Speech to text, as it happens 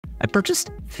I purchased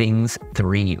Things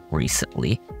 3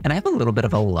 recently, and I have a little bit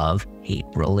of a love-hate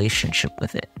relationship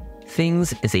with it.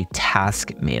 Things is a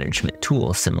task management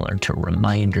tool similar to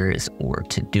Reminders or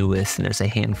Todoist, and there's a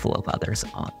handful of others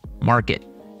on the market.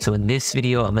 So in this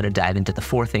video, I'm going to dive into the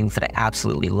 4 things that I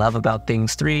absolutely love about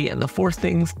Things 3 and the 4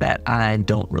 things that I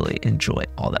don't really enjoy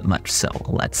all that much. So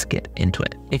let's get into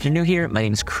it. If you're new here, my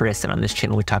name is Chris, and on this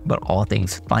channel, we talk about all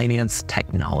things finance,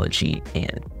 technology,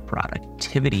 and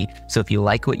productivity. So if you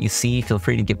like what you see, feel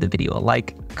free to give the video a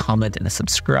like, comment, and a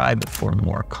subscribe for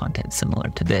more content similar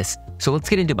to this. So let's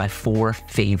get into my 4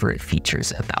 favorite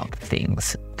features about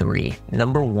Things 3.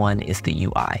 Number 1 is the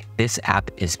UI. This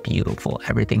app is beautiful.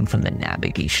 Everything from the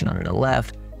navigation on the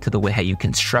left to the way how you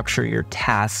can structure your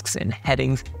tasks and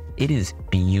headings. It is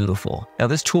beautiful. Now,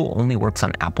 this tool only works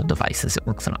on Apple devices. It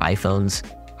works on iPhones,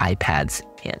 iPads,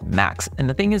 and Macs. And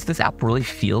the thing is, this app really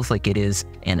feels like it is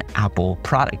an Apple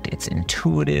product. It's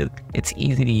intuitive, it's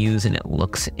easy to use, and it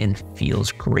looks and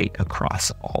feels great across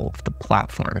all of the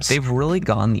platforms. They've really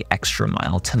gone the extra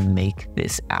mile to make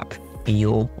this app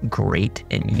feel great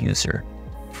and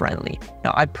user-friendly.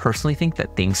 Now, I personally think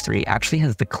that Things 3 actually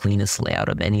has the cleanest layout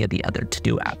of any of the other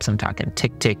to-do apps. I'm talking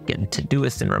TickTick and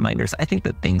Todoist and Reminders. I think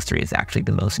that Things 3 is actually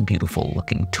the most beautiful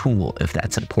looking tool, if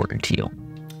that's important to you.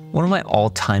 One of my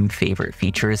all-time favorite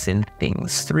features in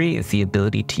Things 3 is the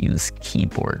ability to use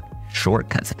keyboard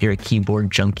shortcuts. If you're a keyboard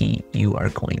junkie, you are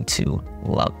going to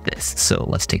love this. So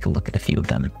let's take a look at a few of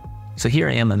them. So here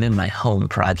I am, I'm in my home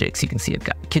projects. You can see I've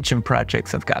got kitchen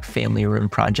projects, I've got family room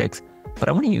projects, but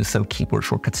I want to use some keyboard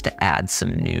shortcuts to add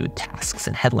some new tasks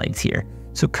and headlines here.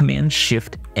 So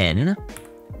Command-Shift-N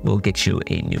will get you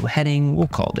a new heading. We'll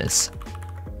call this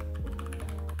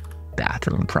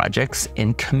Bathroom Projects,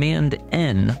 and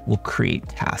Command-N will create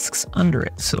tasks under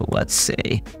it. So let's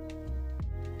say,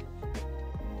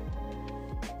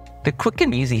 the quick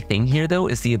and easy thing here though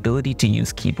is the ability to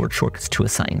use keyboard shortcuts to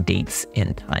assign dates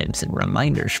and times and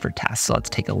reminders for tasks. So let's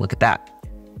take a look at that.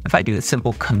 If I do a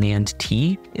simple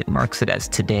Command-T, it marks it as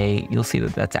today. You'll see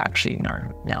that that's actually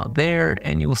now there,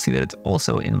 and you will see that it's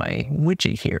also in my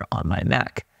widget here on my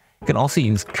Mac. You can also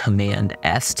use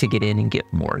Command-S to get in and get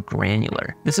more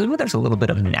granular. This is where there's a little bit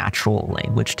of natural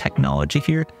language technology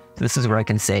here. So this is where I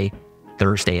can say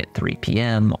Thursday at 3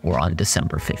 p.m. or on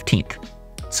December 15th.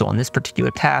 So on this particular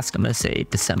task, I'm going to say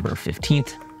December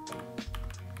 15th,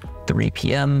 3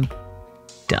 p.m.,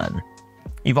 done.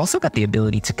 You've also got the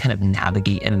ability to kind of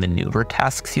navigate and maneuver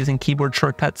tasks using keyboard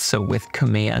shortcuts. So with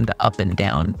Command up and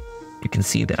down, you can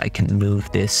see that I can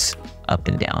move this up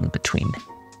and down between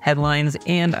headlines,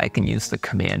 and I can use the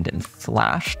Command and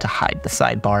Slash to hide the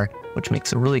sidebar, which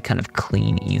makes a really kind of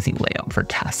clean, easy layout for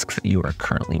tasks that you are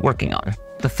currently working on.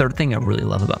 The third thing I really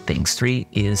love about Things 3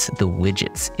 is the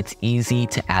widgets. It's easy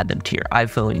to add them to your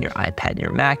iPhone, your iPad,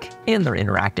 your Mac, and they're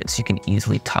interactive, so you can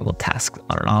easily toggle tasks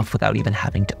on and off without even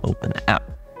having to open the app.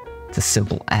 It's as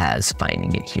simple as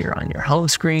finding it here on your home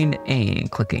screen and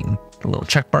clicking the little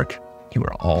check mark. You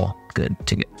are all good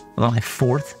to go. Well, my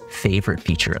 4th favorite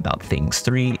feature about Things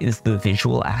 3 is the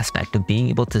visual aspect of being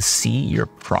able to see your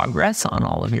progress on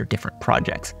all of your different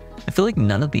projects. I feel like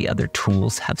none of the other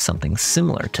tools have something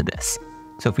similar to this.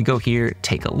 So if we go here,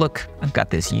 take a look, I've got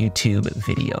this YouTube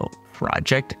video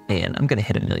project, and I'm gonna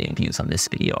hit 1 million views on this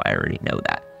video. I already know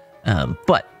that.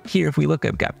 But here, if we look,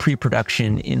 I've got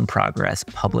pre-production, in progress,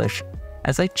 publish.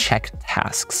 As I check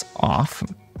tasks off,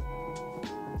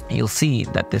 you'll see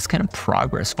that this kind of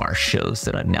progress bar shows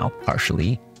that I'm now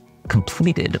partially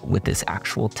completed with this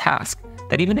actual task.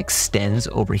 That even extends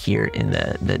over here in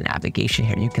the navigation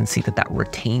here. You can see that that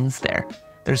retains there.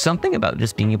 There's something about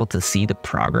just being able to see the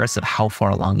progress of how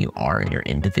far along you are in your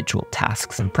individual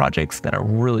tasks and projects that I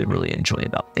really, really enjoy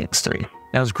about Things 3.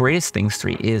 Now, as great as Things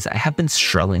 3 is, I have been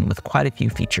struggling with quite a few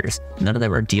features. None of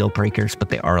them are deal breakers, but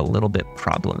they are a little bit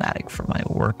problematic for my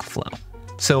workflow.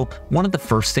 So one of the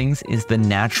first things is the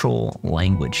natural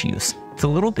language use. It's a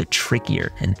little bit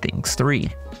trickier in Things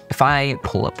 3. If I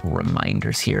pull up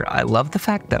Reminders here, I love the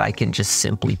fact that I can just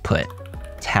simply put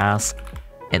task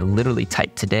and literally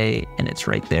type today and it's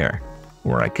right there.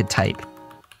 Or I could type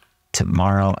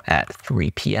tomorrow at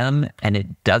 3 p.m. and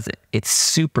it does it. It's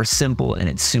super simple and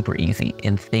it's super easy.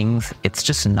 In Things, it's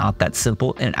just not that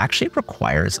simple, and it actually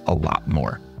requires a lot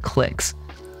more clicks.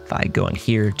 If I go in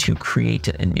here to create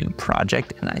a new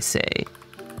project and I say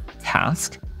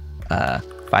task,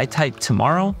 if I type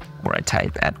tomorrow or I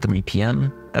type at 3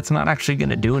 p.m., that's not actually going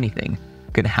to do anything.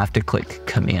 I'm going to have to click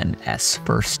Command-S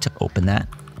first to open that,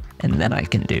 and then I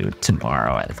can do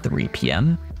tomorrow at 3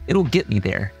 p.m. It'll get me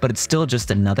there, but it's still just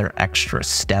another extra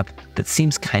step that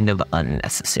seems kind of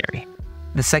unnecessary.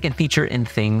 The second feature in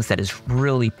Things that is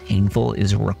really painful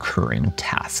is recurring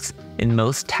tasks. In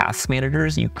most task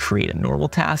managers, you create a normal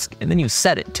task and then you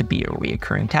set it to be a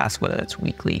recurring task, whether that's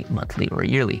weekly, monthly, or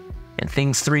yearly. In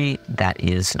Things 3, that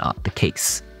is not the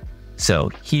case. So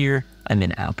here I'm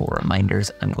in Apple Reminders.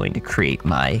 I'm going to create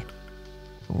my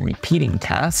repeating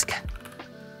task.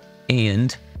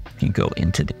 And if you go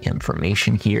into the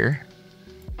information here,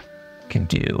 you can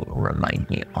do remind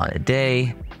me on a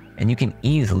day. And you can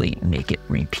easily make it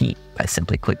repeat by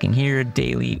simply clicking here,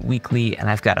 daily, weekly, and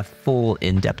I've got a full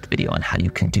in-depth video on how you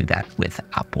can do that with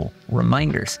Apple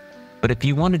Reminders. But if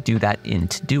you want to do that in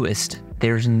Todoist,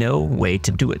 there's no way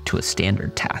to do it to a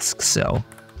standard task. So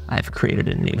I've created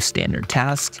a new standard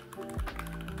task.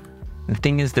 The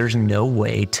thing is, there's no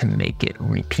way to make it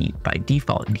repeat by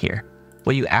default in here.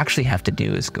 What you actually have to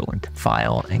do is go into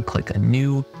File and click a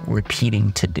new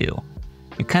repeating to do.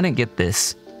 You kind of get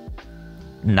this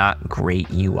not great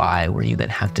UI where you then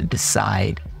have to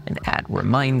decide and add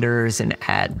reminders and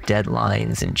add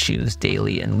deadlines and choose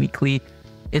daily and weekly.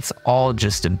 It's all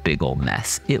just a big old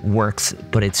mess. It works,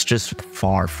 but it's just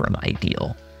far from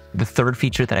ideal. The third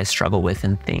feature that I struggle with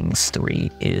in Things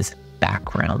 3 is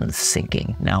background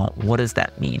syncing. Now, what does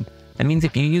that mean? That means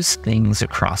if you use Things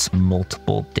across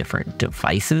multiple different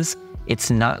devices,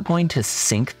 it's not going to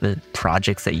sync the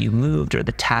projects that you moved or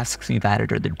the tasks you've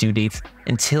added or the due dates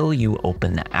until you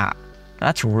open the app.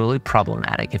 That's really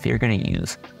problematic if you're going to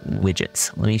use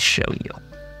widgets. Let me show you.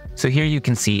 So here you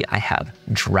can see I have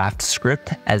draft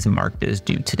script as marked as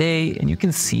due today, and you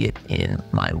can see it in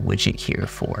my widget here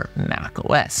for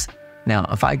macOS. Now,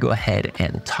 if I go ahead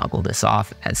and toggle this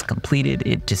off as completed,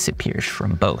 it disappears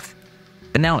from both.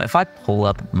 But now if I pull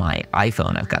up my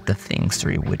iPhone, I've got the Things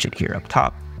 3 widget here up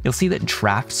top. You'll see that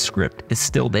draft script is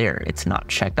still there. It's not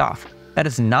checked off. That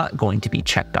is not going to be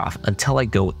checked off until I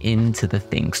go into the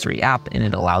Things 3 app and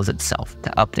it allows itself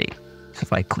to update. So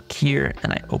if I click here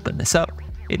and I open this up,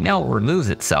 it now removes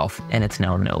itself and it's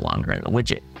now no longer in the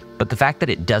widget. But the fact that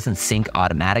it doesn't sync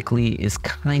automatically is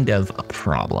kind of a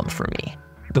problem for me.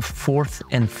 The fourth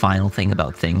and final thing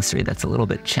about Things 3 that's a little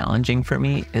bit challenging for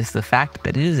me is the fact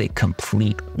that it is a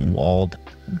complete walled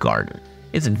garden.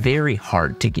 It's very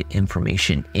hard to get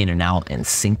information in and out and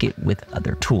sync it with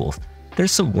other tools.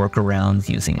 There's some workarounds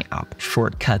using app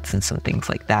shortcuts and some things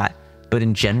like that, but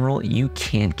in general, you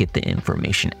can't get the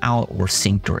information out or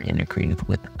synced or integrated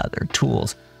with other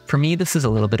tools. For me, this is a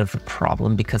little bit of a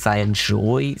problem because I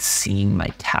enjoy seeing my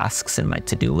tasks in my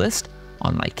to-do list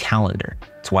on my calendar.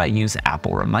 That's why I use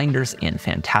Apple Reminders and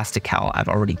Fantastical. I've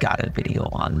already got a video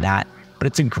on that. But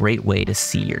it's a great way to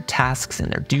see your tasks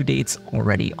and their due dates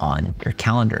already on your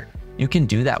calendar. You can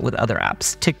do that with other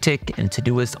apps. TickTick and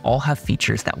Todoist all have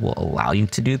features that will allow you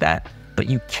to do that, but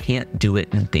you can't do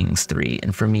it in Things 3.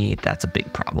 And for me, that's a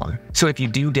big problem. So if you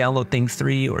do download Things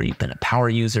 3 or you've been a power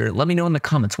user, let me know in the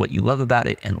comments what you love about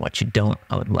it and what you don't.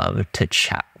 I would love to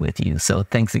chat with you. So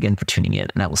thanks again for tuning in,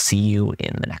 and I will see you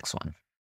in the next one.